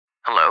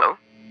Hello?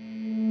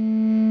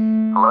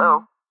 Hello?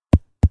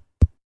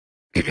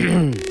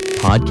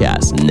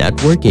 Podcast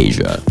Network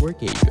Asia.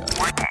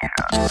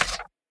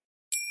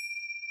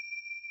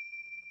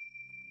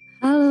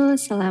 Halo,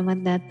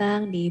 selamat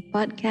datang di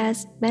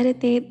podcast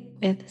Meditate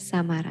with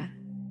Samara.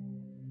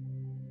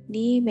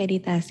 Di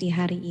meditasi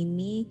hari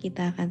ini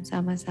kita akan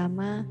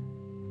sama-sama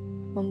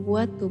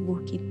membuat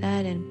tubuh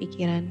kita dan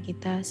pikiran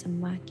kita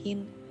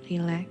semakin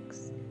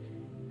rileks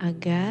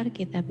agar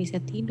kita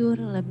bisa tidur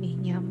lebih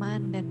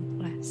nyaman dan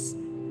pulas.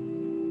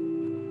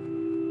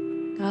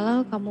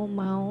 Kalau kamu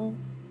mau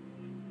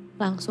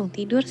langsung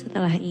tidur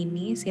setelah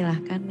ini,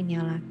 silahkan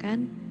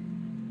menyalakan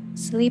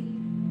sleep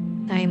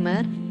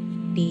timer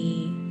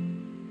di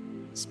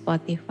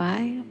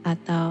Spotify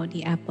atau di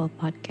Apple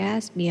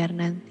Podcast biar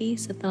nanti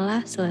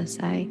setelah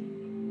selesai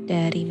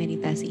dari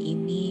meditasi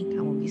ini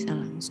kamu bisa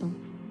langsung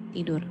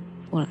tidur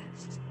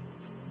pulas.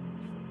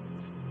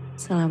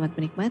 Selamat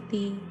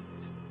menikmati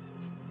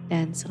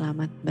dan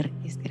selamat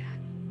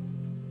beristirahat.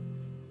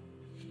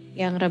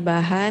 Yang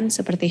rebahan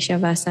seperti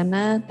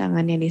Shavasana,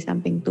 tangannya di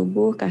samping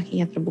tubuh,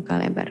 kakinya terbuka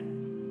lebar.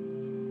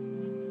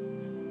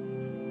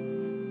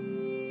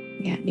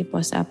 Ya, di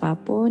pose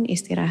apapun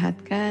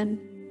istirahatkan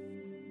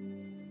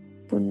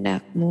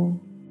pundakmu.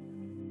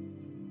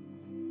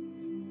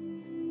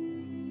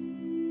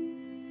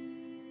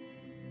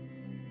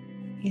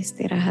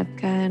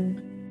 Istirahatkan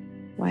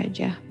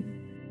wajahmu.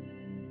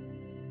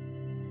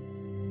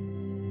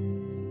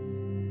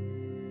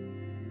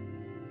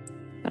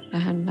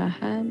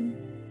 Perlahan-lahan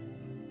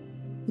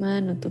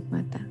menutup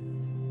mata.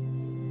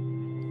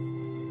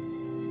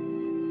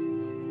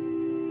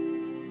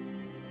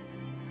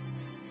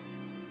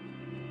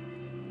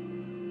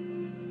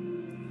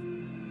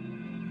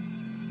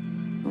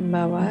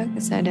 Membawa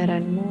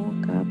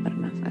kesadaranmu ke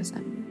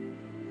pernafasanmu.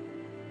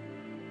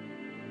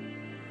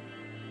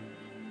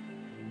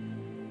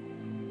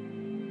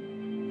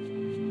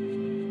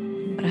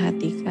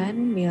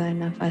 Perhatikan bila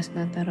nafas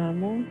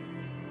naturalmu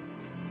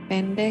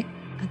pendek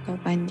atau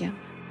panjang.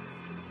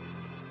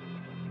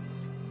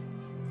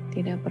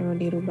 Tidak perlu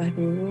dirubah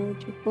dulu,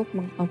 cukup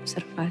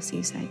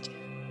mengobservasi saja.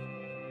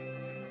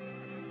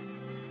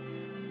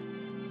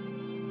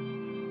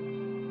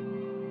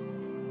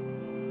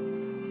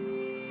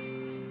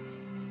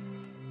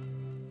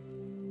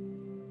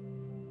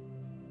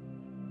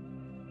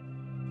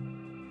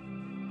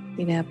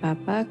 Tidak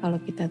apa-apa kalau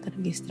kita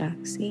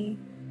terdistraksi.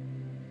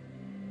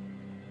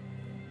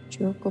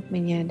 Cukup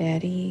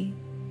menyadari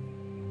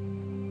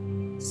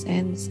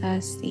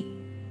sensasi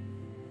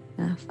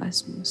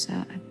nafasmu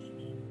saat ini.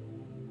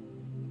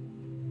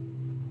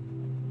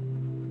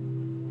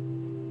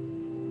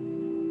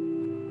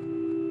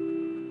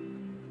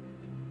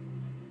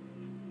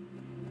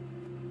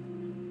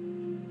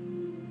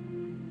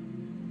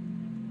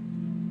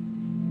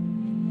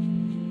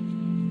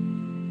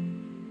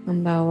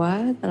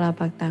 Membawa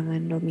telapak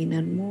tangan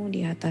dominanmu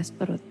di atas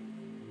perut.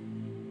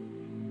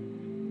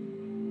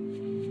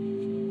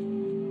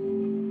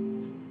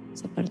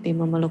 Seperti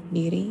memeluk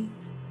diri,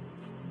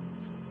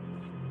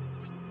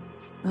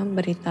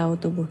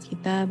 memberitahu tubuh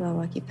kita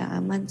bahwa kita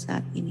aman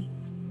saat ini.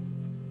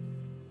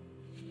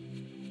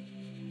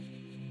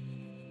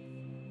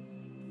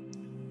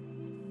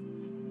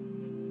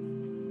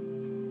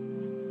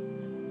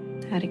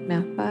 Tarik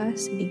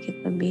nafas sedikit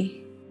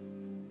lebih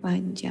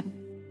panjang.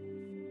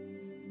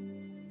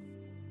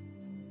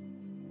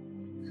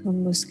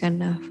 Hembuskan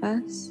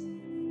nafas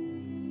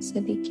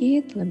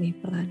sedikit lebih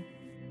pelan.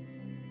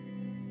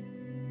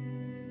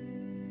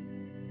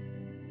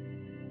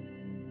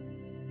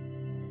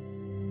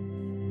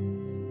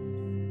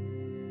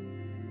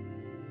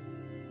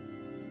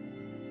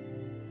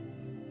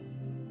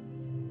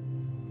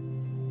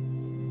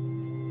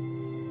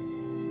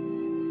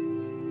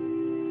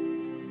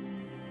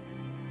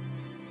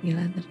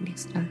 Bila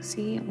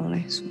terdistraksi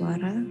oleh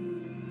suara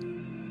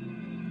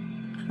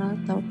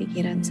atau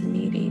pikiran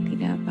sendiri,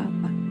 tidak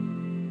apa-apa.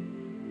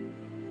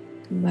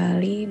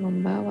 Kembali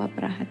membawa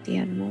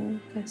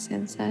perhatianmu ke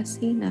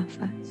sensasi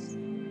nafas.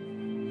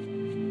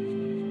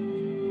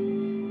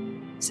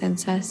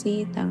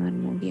 Sensasi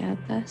tanganmu di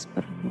atas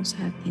perutmu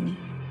saat ini.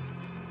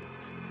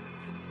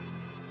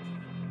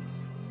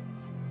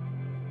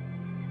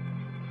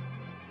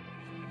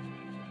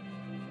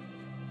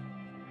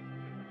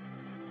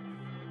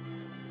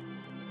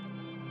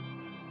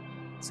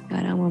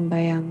 Sekarang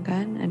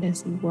membayangkan ada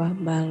sebuah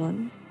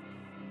balon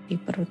di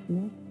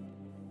perutmu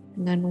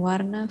dengan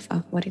warna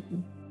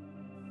favoritmu.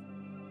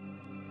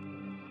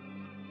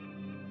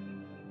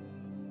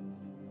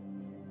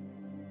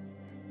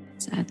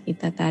 Saat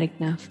kita tarik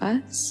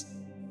nafas,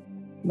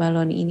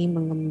 balon ini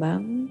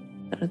mengembang,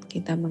 perut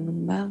kita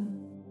mengembang.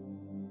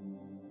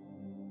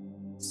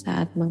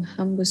 Saat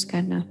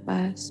menghembuskan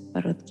nafas,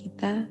 perut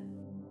kita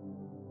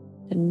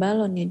dan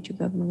balonnya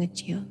juga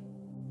mengecil.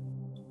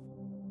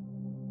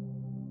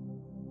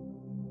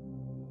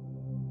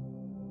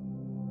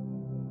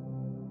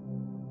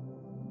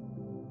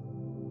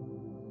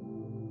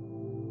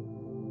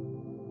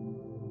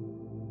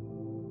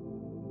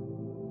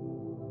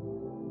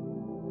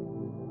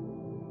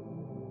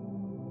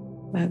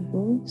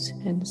 Bagus,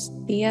 dan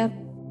setiap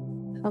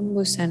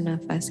hembusan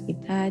nafas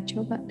kita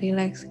coba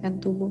rilekskan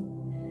tubuh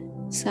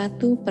 1%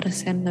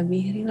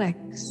 lebih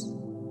rileks.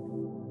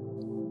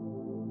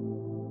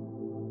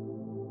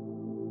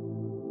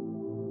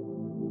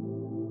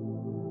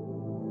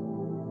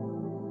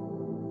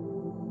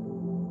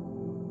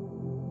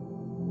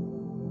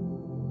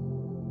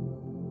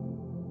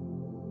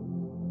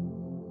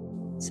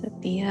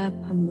 Setiap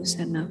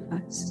hembusan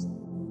nafas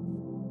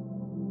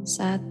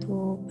 1%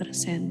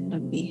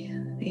 lebih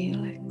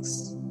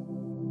rileks.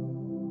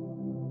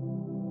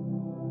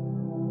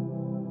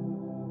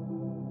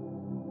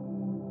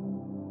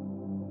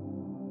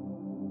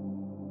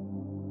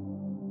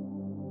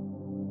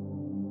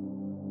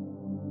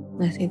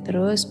 Masih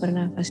terus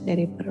bernafas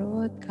dari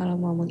perut. Kalau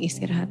mau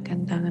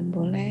mengistirahatkan tangan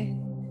boleh.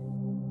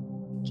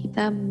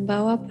 Kita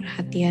membawa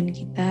perhatian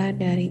kita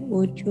dari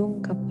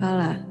ujung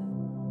kepala.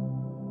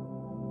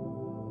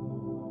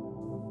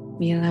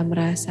 Bila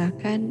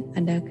merasakan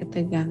ada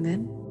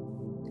ketegangan,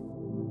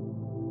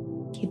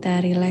 kita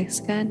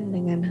rilekskan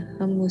dengan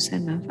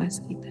hembusan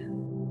nafas kita.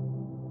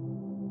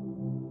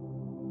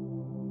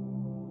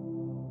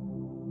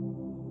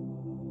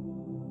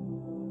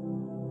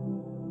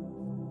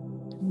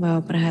 Bawa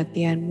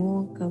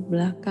perhatianmu ke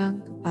belakang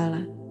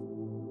kepala.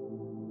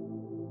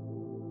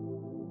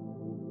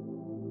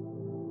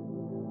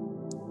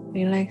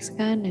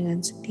 Rilekskan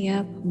dengan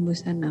setiap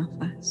hembusan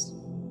nafas.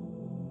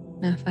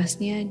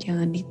 Nafasnya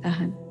jangan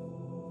ditahan.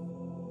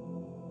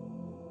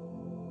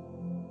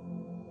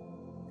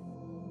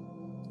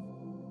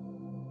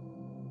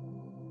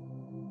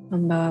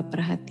 Membawa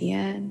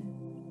perhatian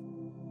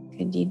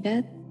ke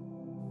jidat.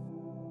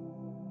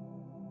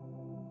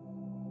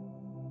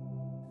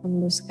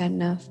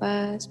 Hembuskan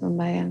nafas,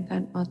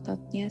 membayangkan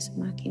ototnya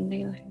semakin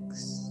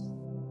rileks.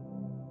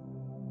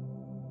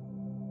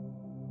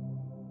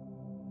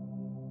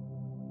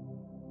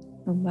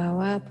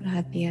 Membawa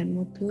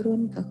perhatianmu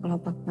turun ke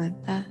kelopak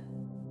mata,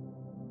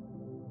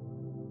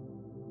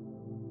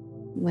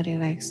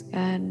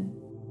 merilekskan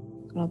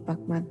kelopak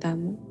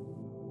matamu,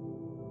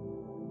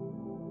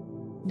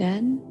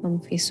 dan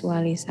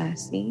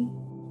memvisualisasi,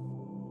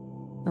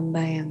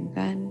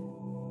 membayangkan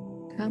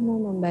kamu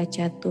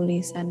membaca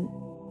tulisan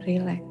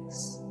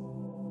rileks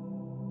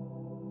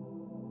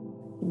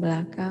di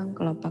belakang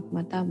kelopak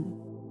matamu.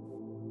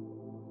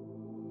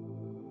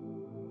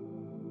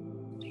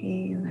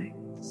 Rileks.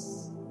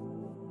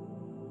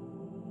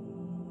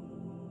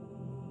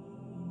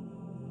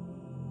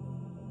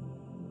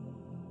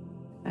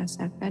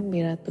 Rasakan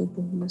bila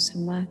tubuhmu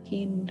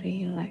semakin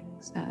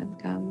rileks saat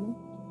kamu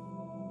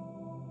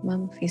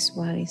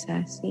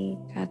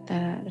memvisualisasi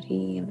kata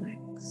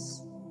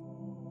rileks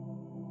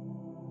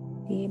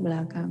di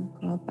belakang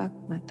kelopak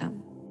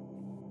matamu.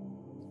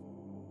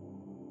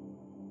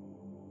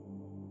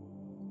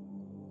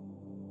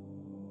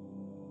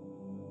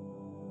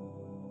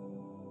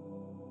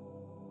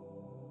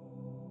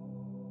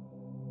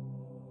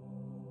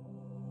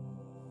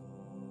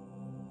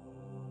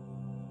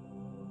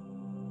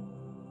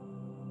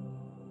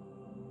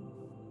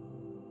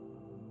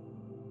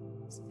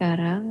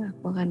 Sekarang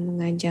aku akan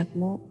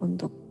mengajakmu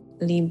untuk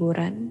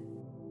liburan.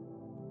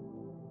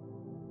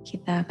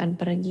 Kita akan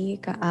pergi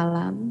ke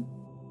alam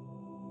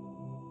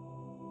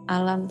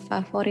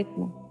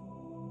favoritmu.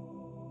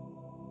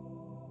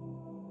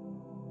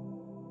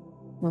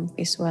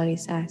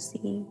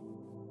 Memvisualisasi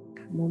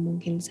kamu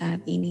mungkin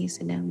saat ini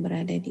sedang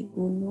berada di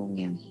gunung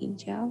yang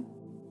hijau,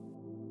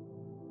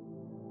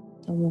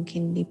 atau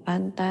mungkin di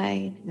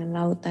pantai dengan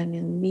lautan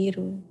yang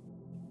biru.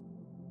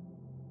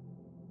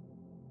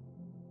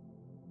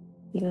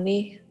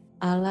 Pilih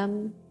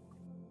alam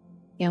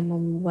yang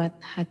membuat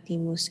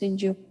hatimu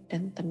sejuk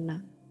dan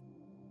tenang.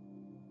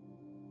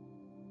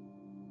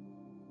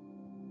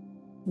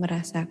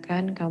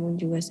 Merasakan kamu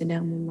juga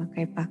sedang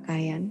memakai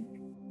pakaian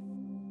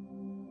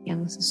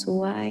yang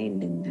sesuai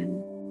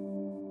dengan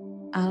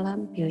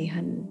alam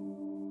pilihanmu.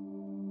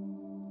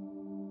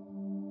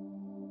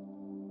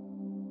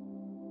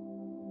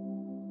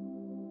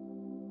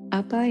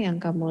 Apa yang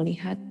kamu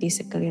lihat di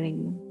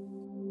sekelilingmu?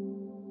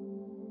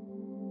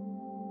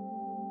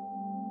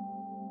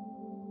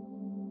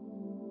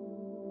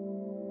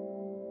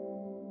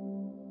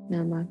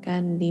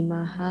 Namakan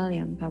 5 hal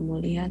yang kamu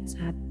lihat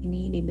saat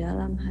ini di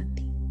dalam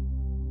hati.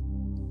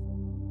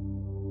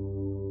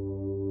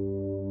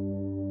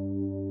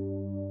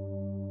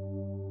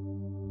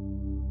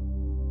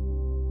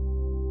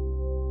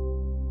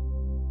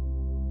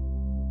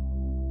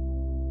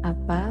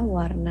 Apa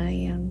warna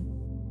yang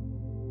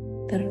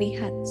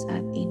terlihat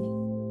saat ini?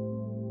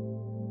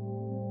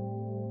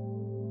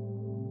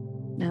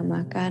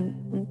 Namakan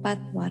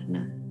 4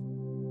 warna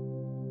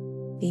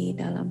di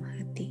dalam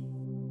hati.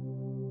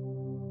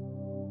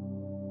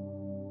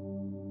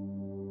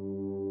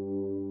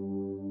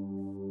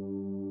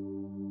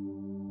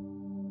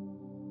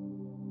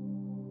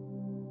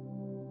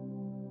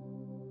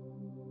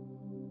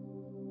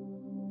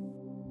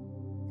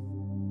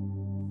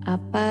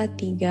 Apa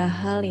 3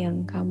 hal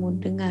yang kamu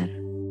dengar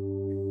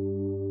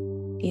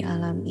di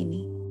alam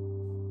ini?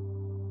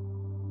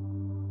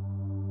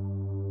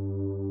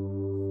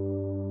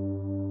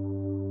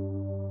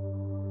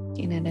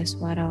 Mungkin ada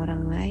suara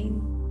orang lain,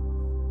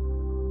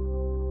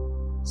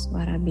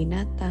 suara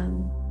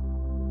binatang,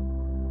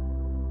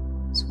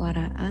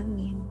 suara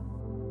angin.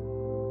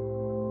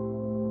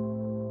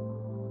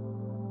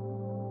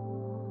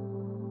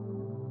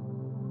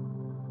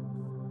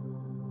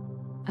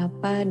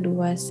 Apa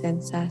dua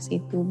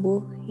sensasi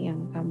tubuh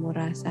yang kamu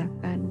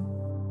rasakan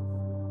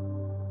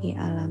di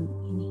alam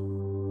ini?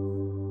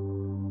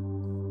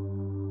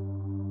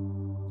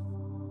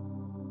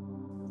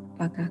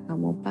 Apakah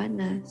kamu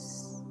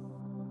panas,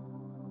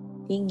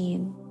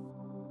 dingin,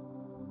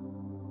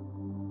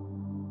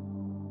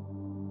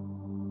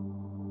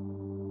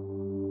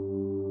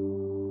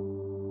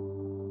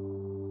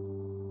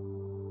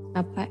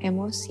 apa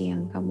emosi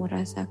yang kamu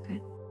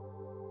rasakan?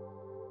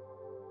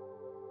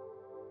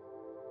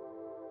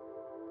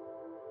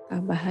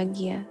 Apakah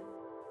bahagia,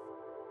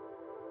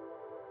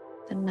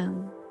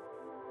 tenang,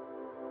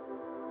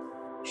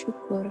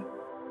 syukur?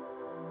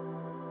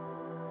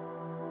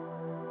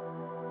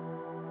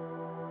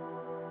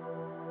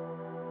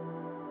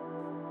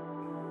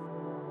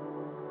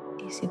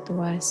 Di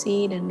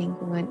situasi dan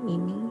lingkungan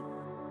ini,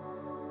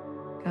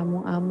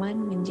 kamu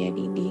aman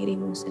menjadi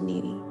dirimu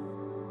sendiri.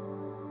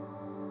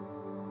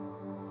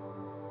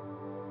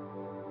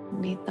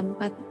 Di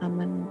tempat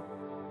amanmu.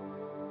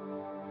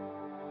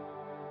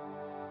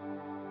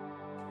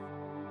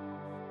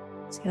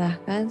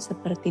 Silahkan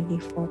seperti di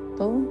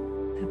foto,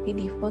 tapi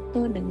di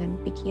foto dengan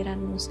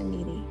pikiranmu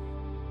sendiri.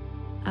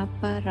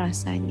 Apa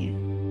rasanya?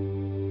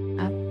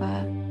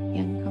 Apa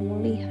yang kamu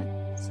lihat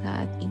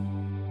saat ini?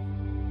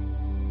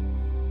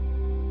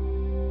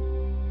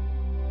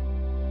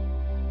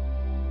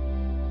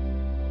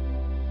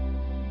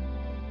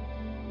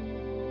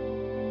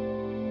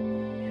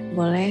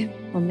 Boleh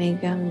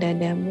memegang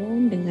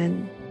dadamu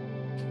dengan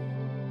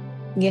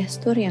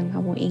gestur yang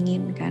kamu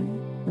inginkan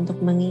untuk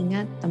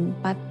mengingat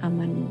tempat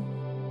amanmu.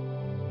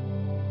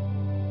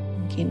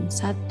 Mungkin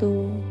 1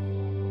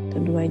 atau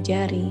 2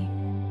 jari,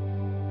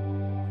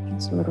 mungkin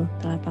seluruh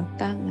telapak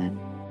tangan.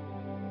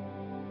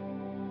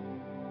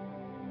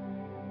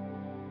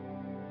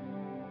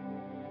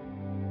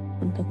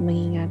 Untuk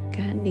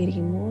mengingatkan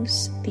dirimu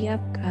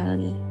setiap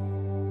kali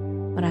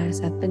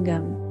merasa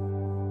tegang,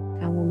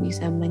 kamu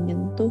bisa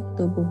menyentuh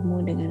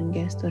tubuhmu dengan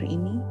gestur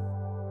ini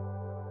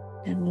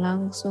dan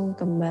langsung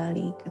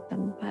kembali ke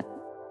tempat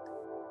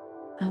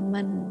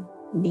aman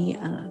di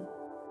alam.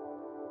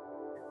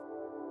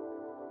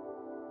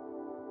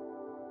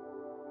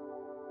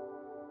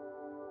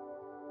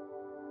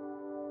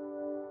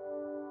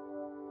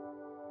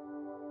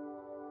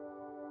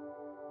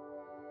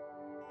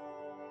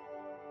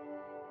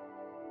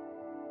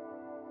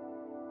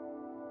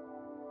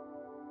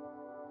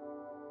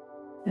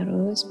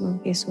 Terus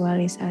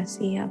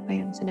memvisualisasi apa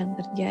yang sedang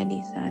terjadi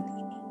saat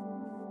ini.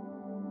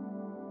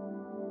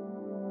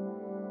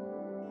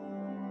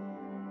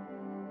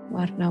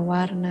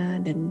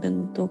 Warna-warna dan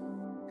bentuk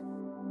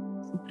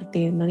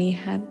seperti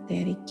melihat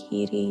dari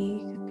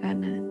kiri ke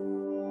kanan,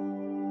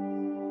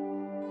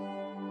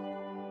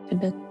 ke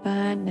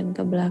depan dan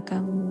ke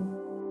belakangmu.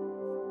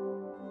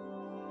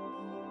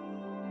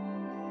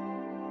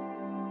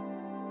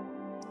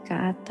 Ke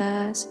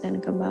atas dan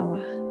ke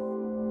bawah.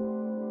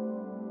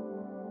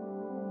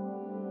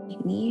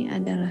 Ini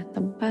adalah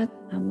tempat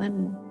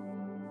amanmu.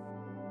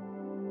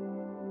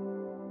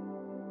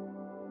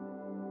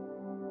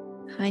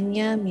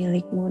 Hanya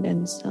milikmu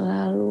dan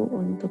selalu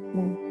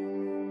untukmu.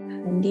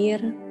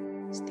 Hadir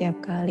setiap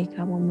kali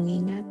kamu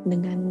mengingat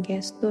dengan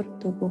gestur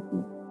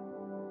tubuhmu.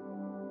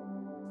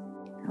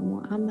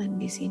 Kamu aman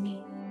di sini.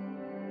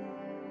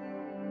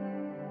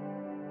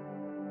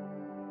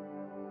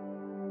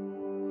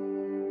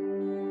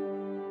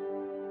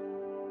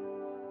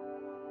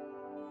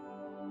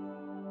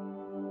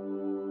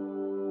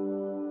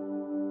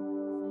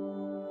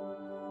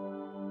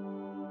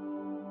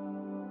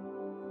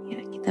 Ya,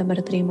 kita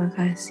berterima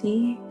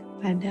kasih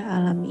kepada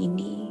alam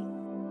ini.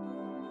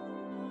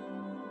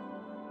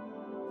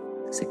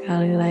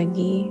 Sekali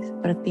lagi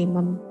seperti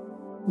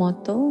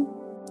memoto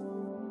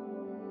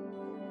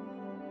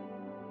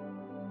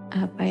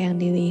apa yang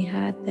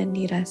dilihat dan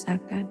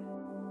dirasakan.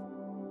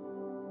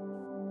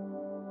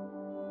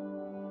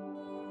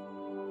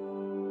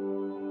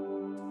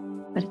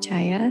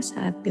 Percaya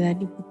saat bila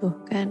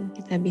dibutuhkan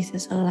kita bisa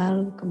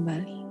selalu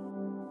kembali.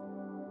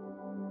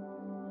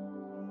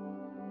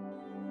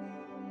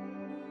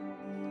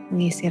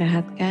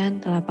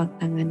 Mengistirahatkan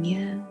telapak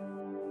tangannya.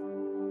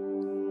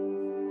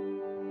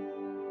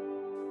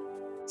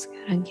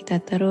 Sekarang kita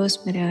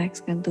terus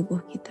merelekskan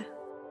tubuh kita.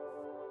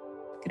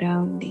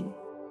 Grounding.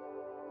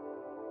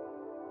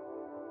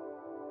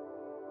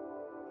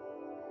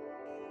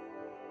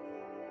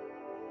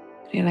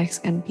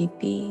 Rilekskan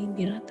pipi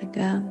bila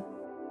tegang.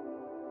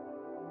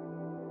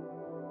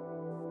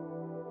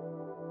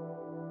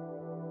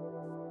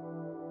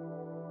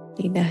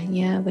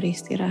 Lidahnya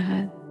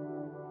beristirahat.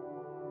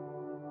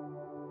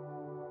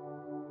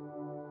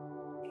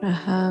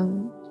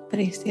 Rahang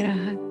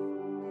beristirahat.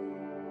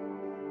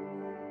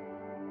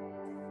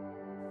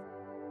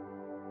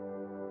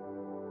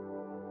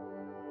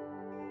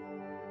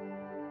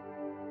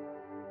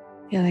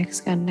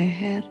 Rilekskan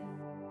leher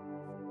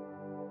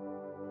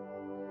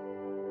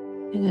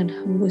dengan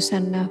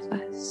hembusan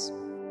nafas.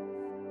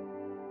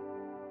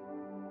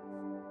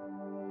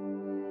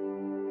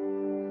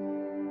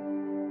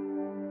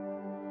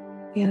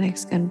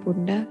 Rilekskan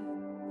pundak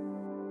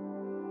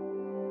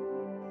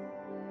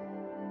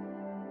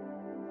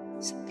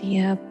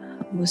setiap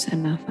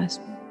hembusan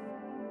nafasmu.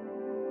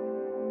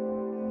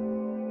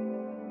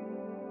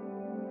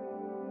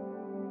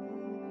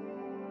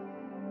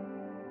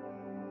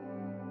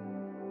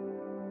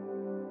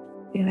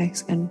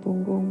 Rilekskan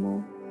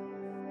punggungmu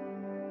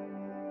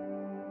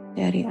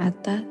dari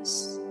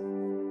atas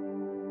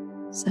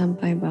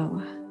sampai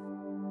bawah.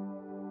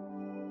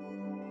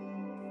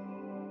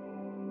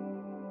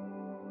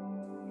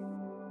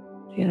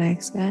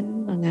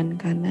 Rilekskan lengan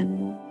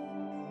kananmu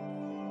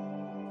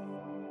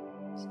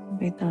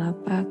sampai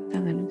telapak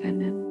tangan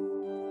kanan.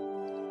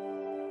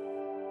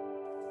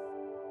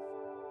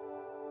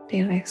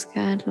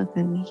 Rilekskan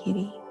lengan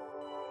kiri,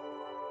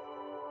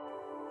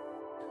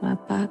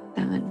 telapak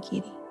tangan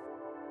kiri.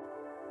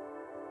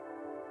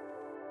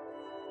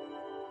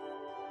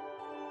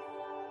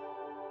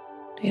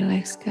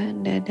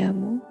 Rilekskan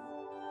dadamu.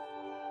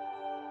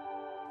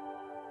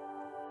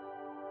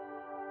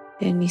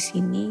 Dan di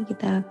sini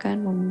kita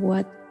akan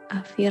membuat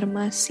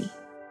afirmasi.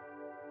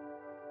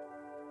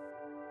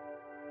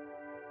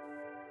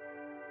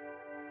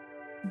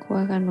 Aku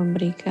akan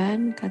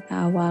memberikan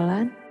kata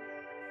awalan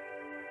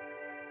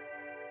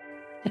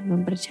dan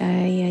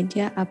mempercayai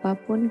aja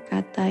apapun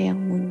kata yang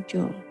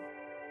muncul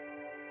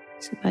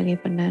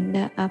sebagai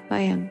penanda apa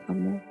yang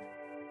kamu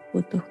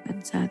butuhkan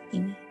saat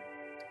ini.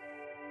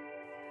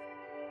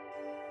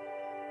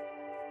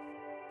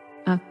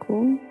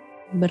 Aku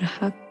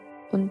berhak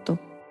untuk.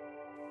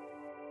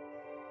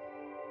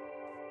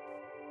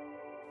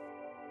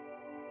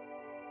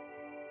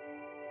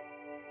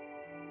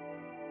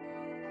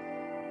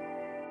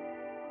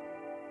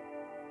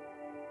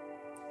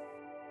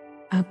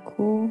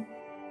 Aku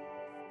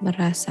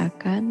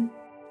merasakan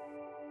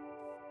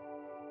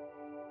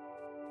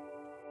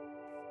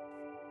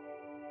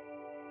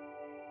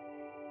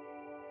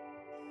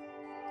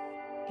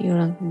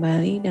diulang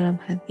kembali dalam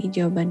hati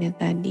jawabannya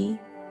tadi.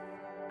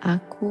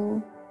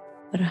 Aku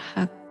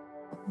berhak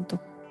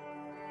untuk.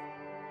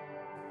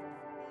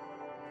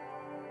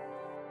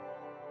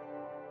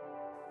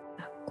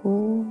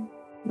 Aku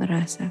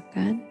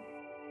merasakan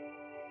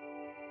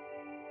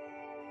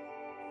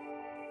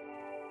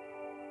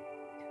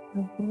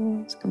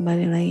Bagus,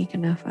 kembali lagi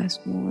ke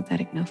nafasmu,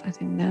 tarik nafas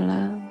yang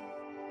dalam.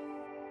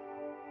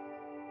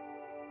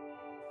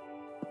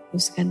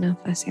 Hembuskan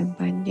nafas yang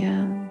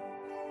panjang.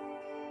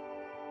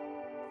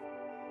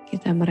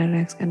 Kita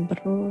merelekskan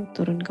perut,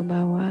 turun ke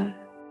bawah.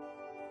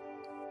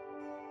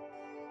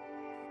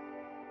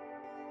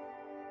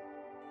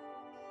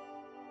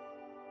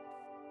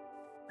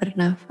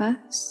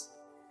 Bernafas,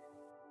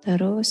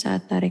 terus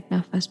saat tarik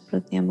nafas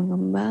perutnya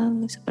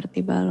mengembang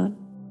seperti balon.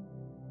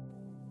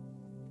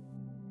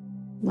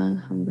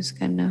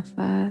 Menghembuskan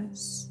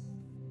nafas,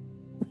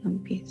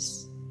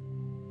 menempis.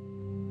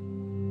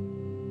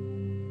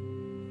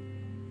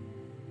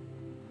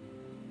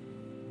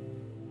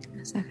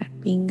 Rasakan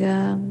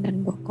pinggang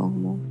dan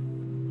bokongmu.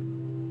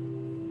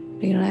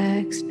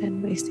 Rileks dan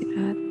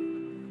beristirahat.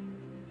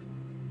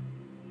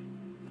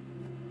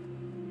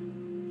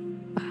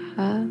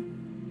 Paha,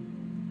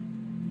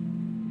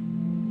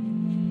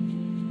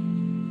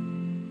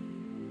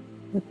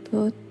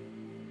 lutut,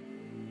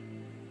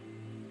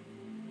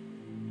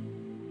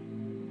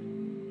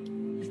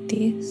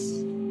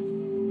 betis,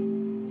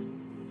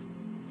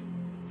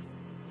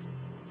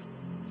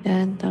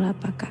 dan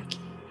telapak kaki.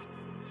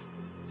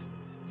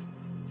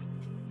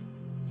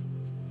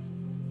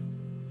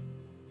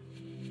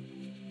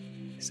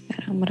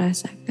 Sekarang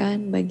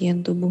merasakan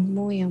bagian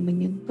tubuhmu yang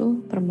menyentuh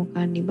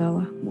permukaan di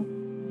bawahmu.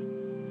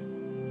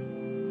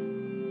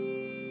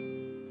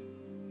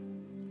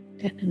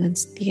 Dan dengan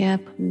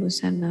setiap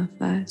hembusan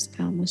nafas,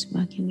 kamu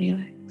semakin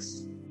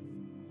rileks.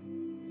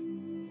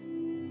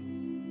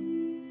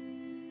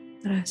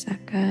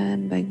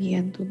 Rasakan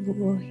bagian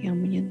tubuh yang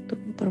menyentuh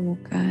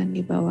permukaan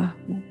di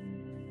bawahmu.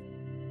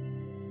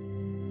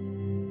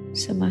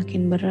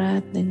 Semakin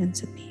berat dengan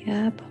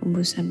setiap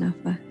hembusan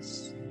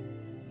nafas.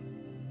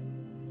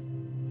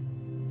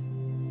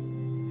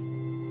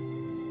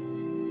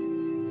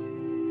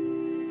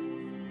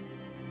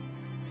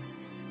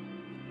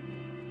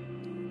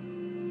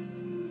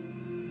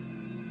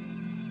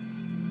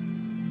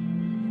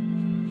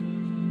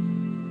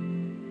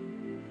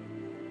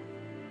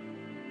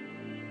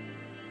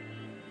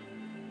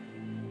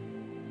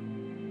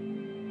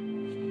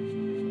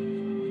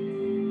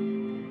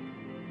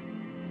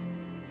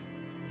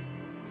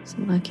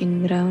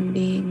 Semakin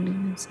grounding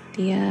dengan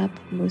setiap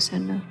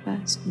hembusan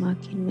nafas,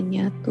 semakin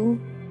menyatu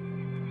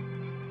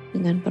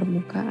dengan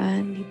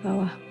permukaan di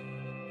bawah.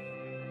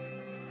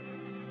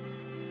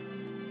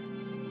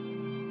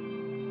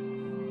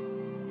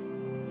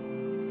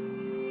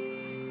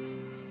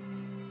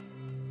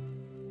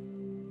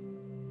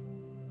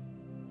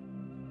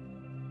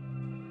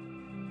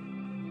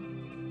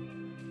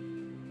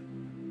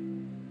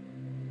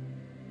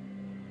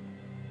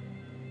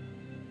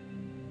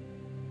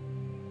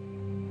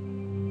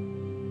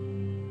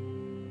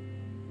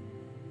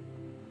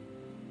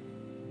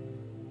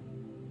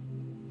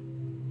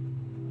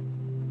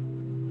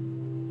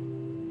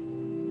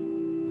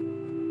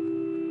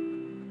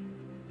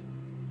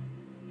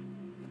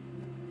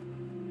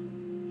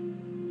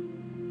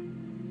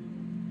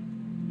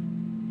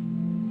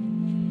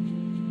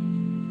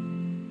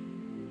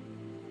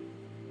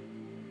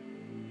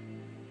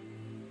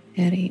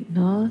 Dari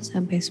 0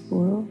 sampai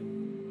 10,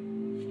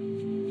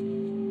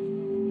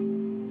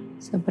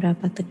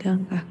 seberapa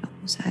tegangkah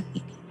kamu saat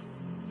ini?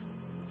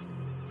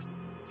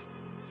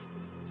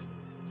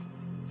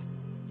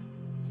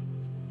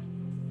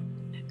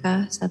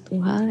 Adakah satu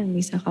hal yang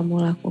bisa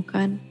kamu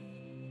lakukan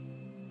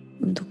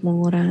untuk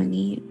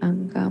mengurangi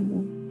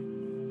angkamu,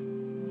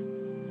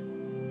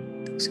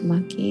 untuk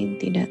semakin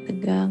tidak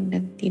tegang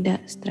dan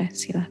tidak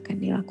stres? Silahkan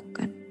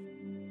dilakukan.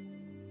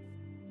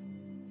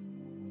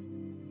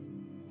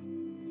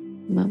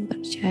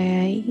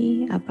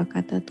 Mempercayai apa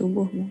kata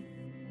tubuhmu.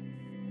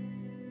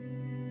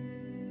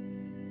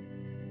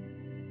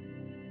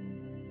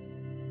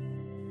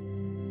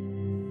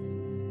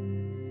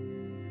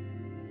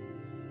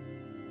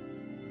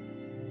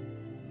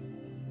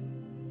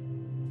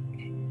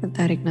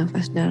 Tarik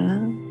nafas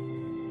dalam,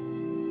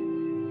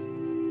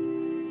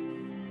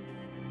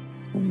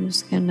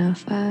 hembuskan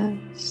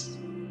nafas,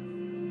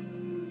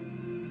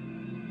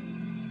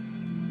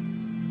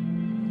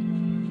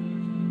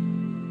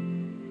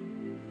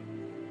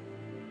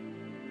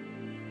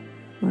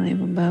 mulai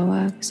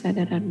membawa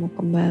kesadaranmu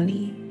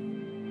kembali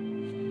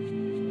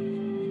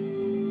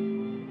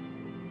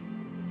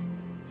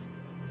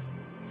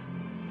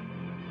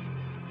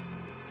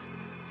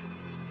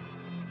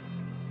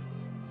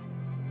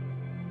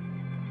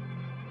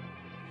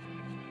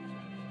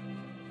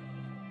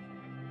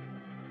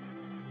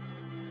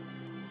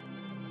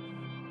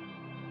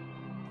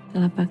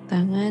telapak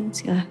tangan.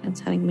 Silahkan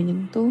saling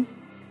menyentuh,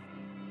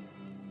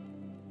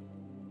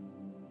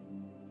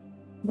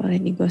 boleh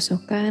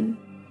digosokkan.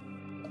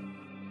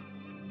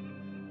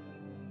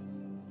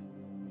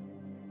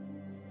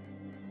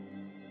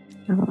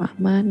 Kalau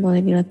aman, boleh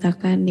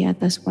diletakkan di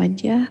atas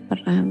wajah,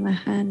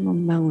 perlahan-lahan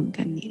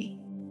membangunkan diri.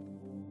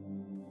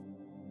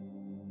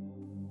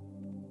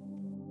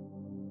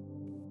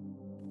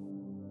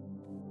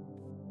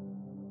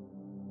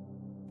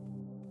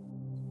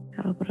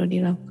 Kalau perlu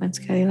dilakukan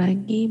sekali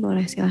lagi,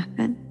 boleh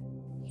silahkan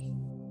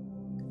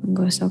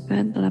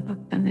menggosokkan telapak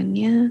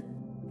tangannya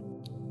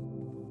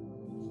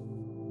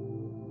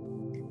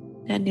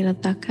dan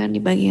diletakkan di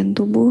bagian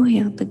tubuh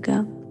yang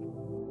tegang.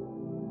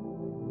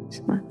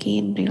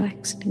 Semakin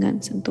rileks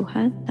dengan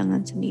sentuhan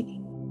tangan sendiri.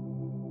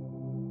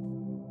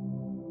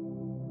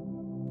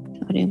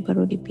 Kalau ada yang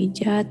perlu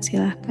dipijat,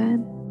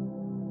 silahkan.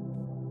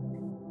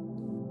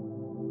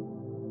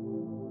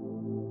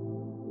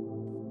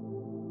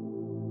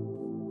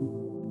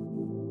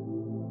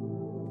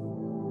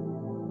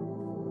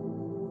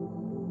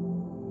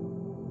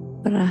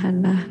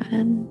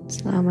 Perlahan-lahan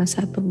selama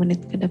 1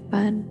 menit ke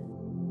depan,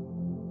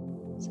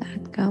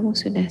 saat kamu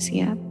sudah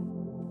siap,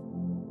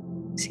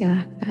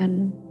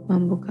 silahkan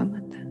membuka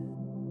mata.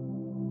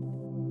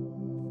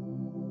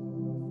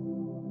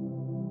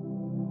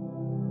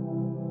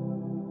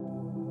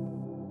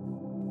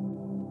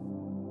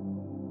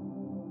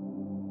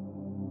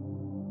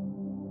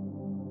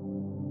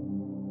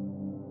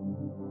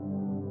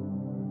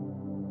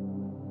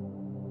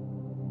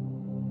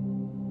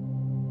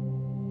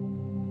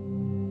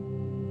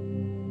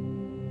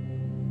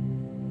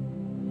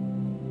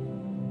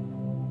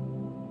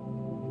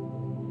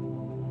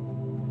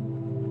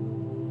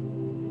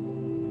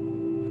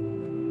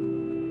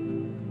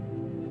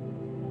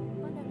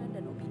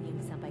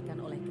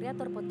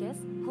 Kreator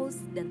podcast,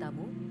 host, dan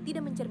tamu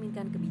tidak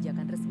mencerminkan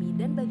kebijakan resmi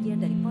dan bagian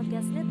dari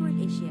podcast Network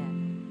Asia.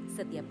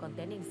 Setiap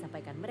konten yang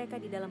disampaikan mereka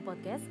di dalam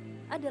podcast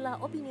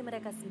adalah opini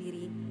mereka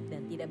sendiri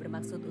dan tidak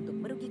bermaksud untuk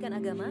merugikan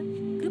agama,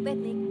 grup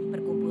etnik,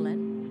 perkumpulan,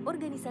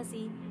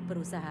 organisasi,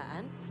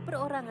 perusahaan,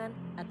 perorangan,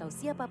 atau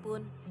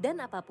siapapun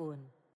dan apapun.